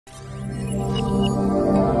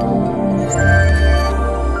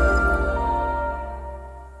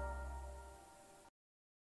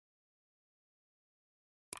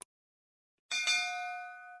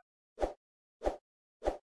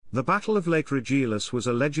The Battle of Lake Regillus was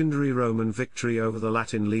a legendary Roman victory over the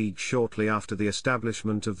Latin League shortly after the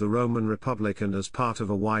establishment of the Roman Republic and as part of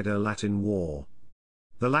a wider Latin war.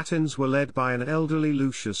 The Latins were led by an elderly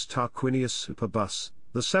Lucius Tarquinius Superbus,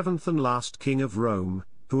 the seventh and last king of Rome,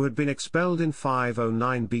 who had been expelled in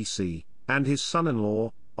 509 BC, and his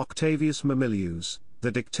son-in-law, Octavius Mamilius,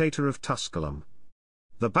 the dictator of Tusculum.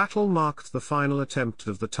 The battle marked the final attempt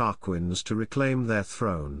of the Tarquins to reclaim their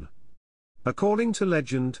throne. According to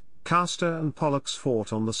legend, Castor and Pollux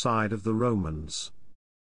fought on the side of the Romans.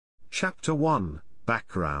 Chapter 1,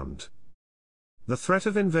 Background. The threat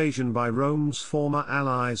of invasion by Rome's former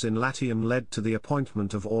allies in Latium led to the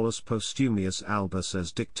appointment of Aulus Postumius Albus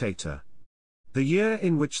as dictator. The year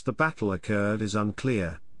in which the battle occurred is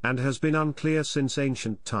unclear, and has been unclear since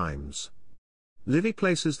ancient times. Livy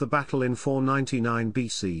places the battle in 499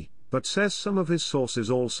 BC, but says some of his sources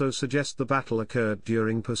also suggest the battle occurred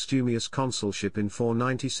during Postumius' consulship in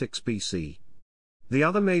 496 BC. The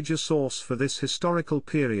other major source for this historical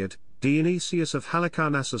period, Dionysius of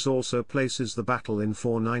Halicarnassus, also places the battle in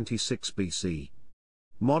 496 BC.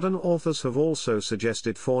 Modern authors have also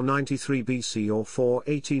suggested 493 BC or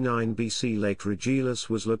 489 BC. Lake Regillus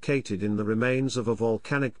was located in the remains of a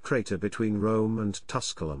volcanic crater between Rome and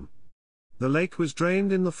Tusculum. The lake was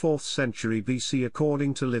drained in the 4th century BC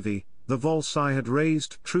according to Livy. The Volsci had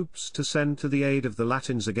raised troops to send to the aid of the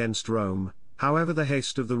Latins against Rome. However, the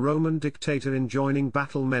haste of the Roman dictator in joining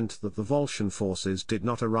battle meant that the Volscian forces did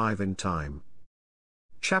not arrive in time.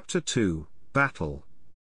 Chapter 2, Battle.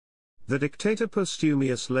 The dictator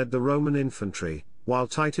Postumius led the Roman infantry, while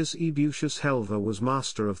Titus Ebutius Helva was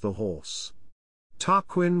master of the horse.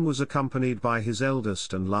 Tarquin was accompanied by his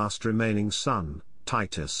eldest and last remaining son,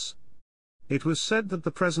 Titus. It was said that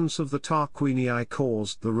the presence of the Tarquinii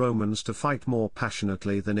caused the Romans to fight more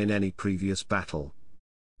passionately than in any previous battle.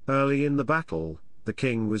 Early in the battle, the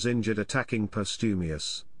king was injured attacking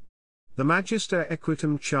Postumius. The Magister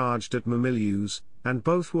Equitum charged at Mamilius, and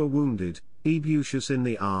both were wounded, Ebutius in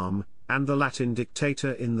the arm, and the Latin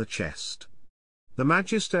dictator in the chest. The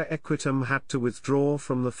Magister Equitum had to withdraw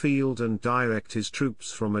from the field and direct his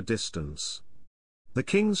troops from a distance. The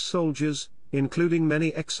king's soldiers, including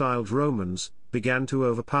many exiled Romans, began to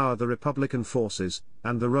overpower the Republican forces,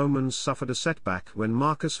 and the Romans suffered a setback when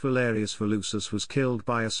Marcus Valerius Volusus was killed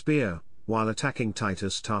by a spear, while attacking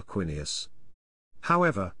Titus Tarquinius.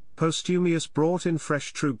 However, Postumius brought in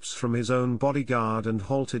fresh troops from his own bodyguard and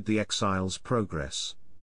halted the exiles' progress.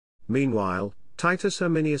 Meanwhile, Titus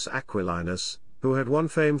Herminius Aquilinus, who had won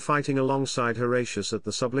fame fighting alongside Horatius at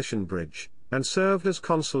the Sublician Bridge, and served as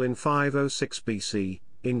consul in 506 BC,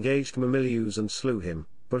 engaged Mamilius and slew him,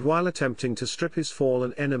 but while attempting to strip his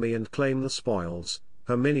fallen enemy and claim the spoils,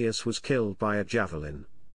 Herminius was killed by a javelin.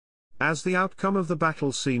 As the outcome of the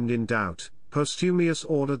battle seemed in doubt, Postumius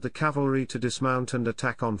ordered the cavalry to dismount and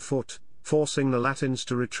attack on foot, forcing the Latins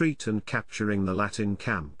to retreat and capturing the Latin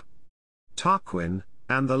camp. Tarquin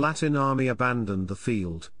and the Latin army abandoned the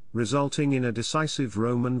field, resulting in a decisive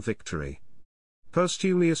Roman victory.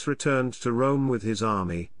 Postumius returned to Rome with his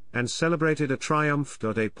army, and celebrated a triumph.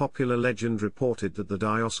 A popular legend reported that the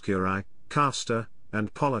Dioscuri, Castor,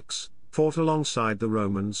 and Pollux, fought alongside the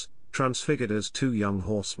Romans, transfigured as two young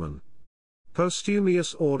horsemen.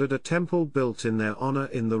 Postumius ordered a temple built in their honor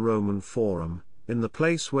in the Roman Forum, in the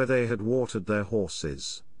place where they had watered their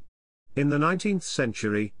horses. In the 19th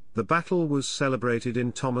century, the battle was celebrated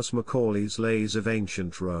in Thomas Macaulay's Lays of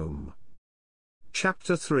Ancient Rome.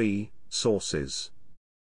 Chapter 3, Sources.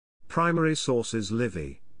 Primary sources: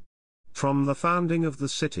 Livy. From the Founding of the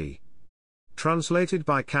City. Translated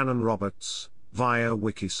by Canon Roberts, via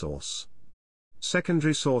Wikisource.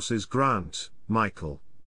 Secondary sources: Grant, Michael.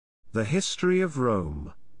 The History of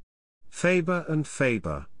Rome. Faber and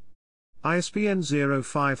Faber. ISBN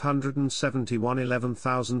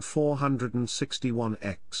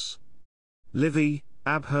 0571-11461-X. Livy,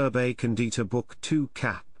 Ab Herbae Condita Book 2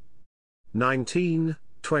 Cap. 19,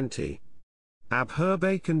 20. Ab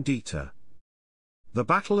Herbae Condita. The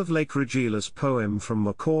Battle of Lake Regillus, poem from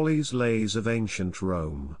Macaulay's Lays of Ancient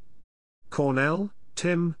Rome. Cornell,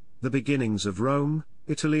 Tim, The Beginnings of Rome,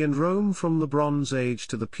 Italy and Rome from the Bronze Age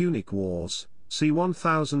to the Punic Wars, c.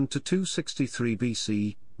 1000 to 263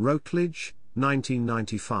 BC, Routledge,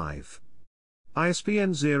 1995.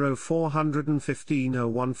 ISBN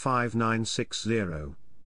 0415015960.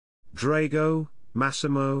 Drago,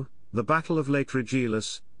 Massimo, The Battle of Lake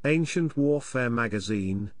Regillus, Ancient Warfare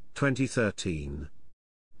Magazine, 2013.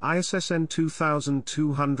 ISSN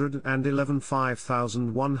 2211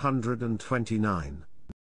 5129.